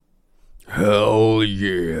Hell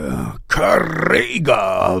yeah.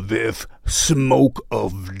 Caregah with Smoke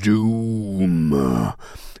of Doom.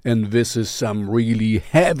 And this is some really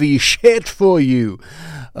heavy shit for you.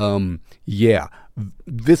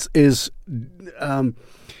 This is...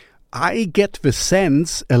 I get the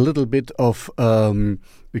sense a little bit of the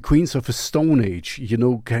Queens of the Stone Age, you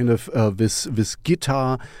know, kind of this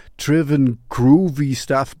guitar-driven, groovy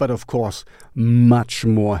stuff, but of course much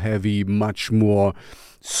more heavy, much more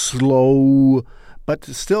slow, but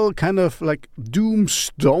still kind of like doom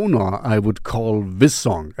stoner, I would call this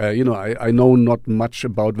song. I know not much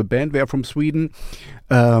about the band. They're from Sweden.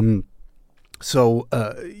 So,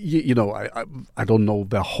 I don't know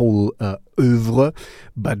the whole oeuvre,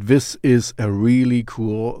 but this is a really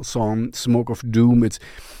cool song, Smoke of Doom.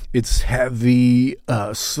 It's heavy,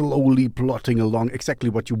 slowly plodding along,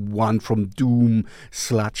 exactly what you want from Doom,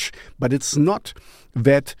 Sludge. But it's not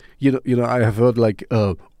that, I have heard like,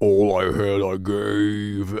 all I had I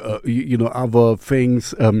gave, other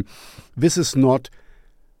things. This is not,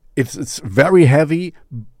 it's very heavy,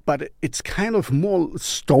 but it's kind of more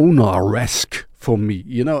stoner-esque for me,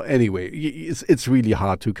 Anyway, it's really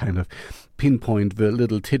hard to kind of pinpoint the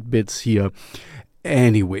little tidbits here.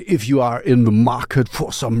 Anyway, if you are in the market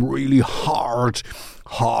for some really harsh,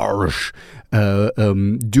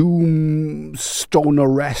 doom,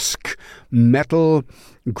 stoner-esque metal,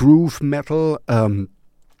 groove metal,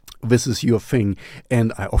 this is your thing.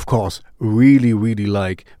 And I, of course, really, really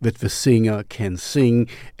like that the singer can sing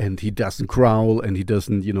and he doesn't growl and he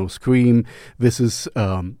doesn't, scream. This is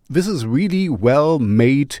really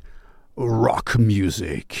well-made rock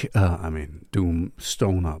music. Doom,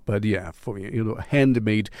 stoner. But yeah, for me,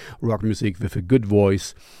 handmade rock music with a good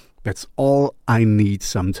voice. That's all I need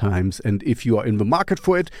sometimes. And if you are in the market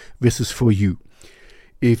for it, this is for you.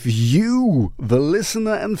 If you, the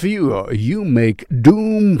listener and viewer, you make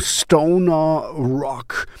doom, stoner,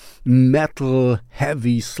 rock, metal,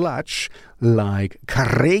 heavy sludge like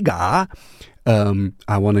Caregah,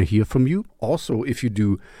 I want to hear from you. Also, if you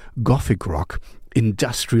do gothic rock,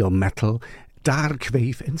 industrial metal, dark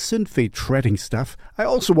wave and synthwave shredding stuff, I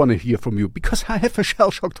also want to hear from you because I have a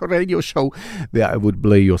Shellshocked radio show where I would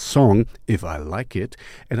play your song if I like it.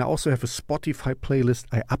 And I also have a Spotify playlist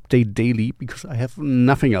I update daily because I have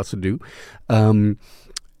nothing else to do.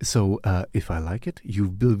 So if I like it,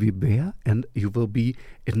 you will be there and you will be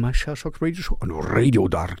in my Shellshocked radio show on Radio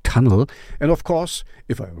Dark Tunnel. And of course,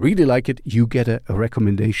 if I really like it, you get a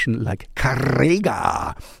recommendation like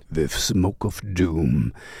Caregah with Smoke of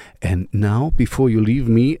Doom. And now, before you leave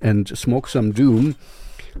me and smoke some doom,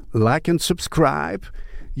 like and subscribe.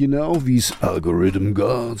 These algorithm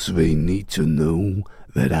gods, they need to know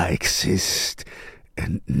that I exist.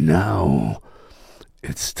 And now,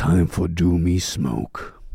 it's time for Doomy Smoke.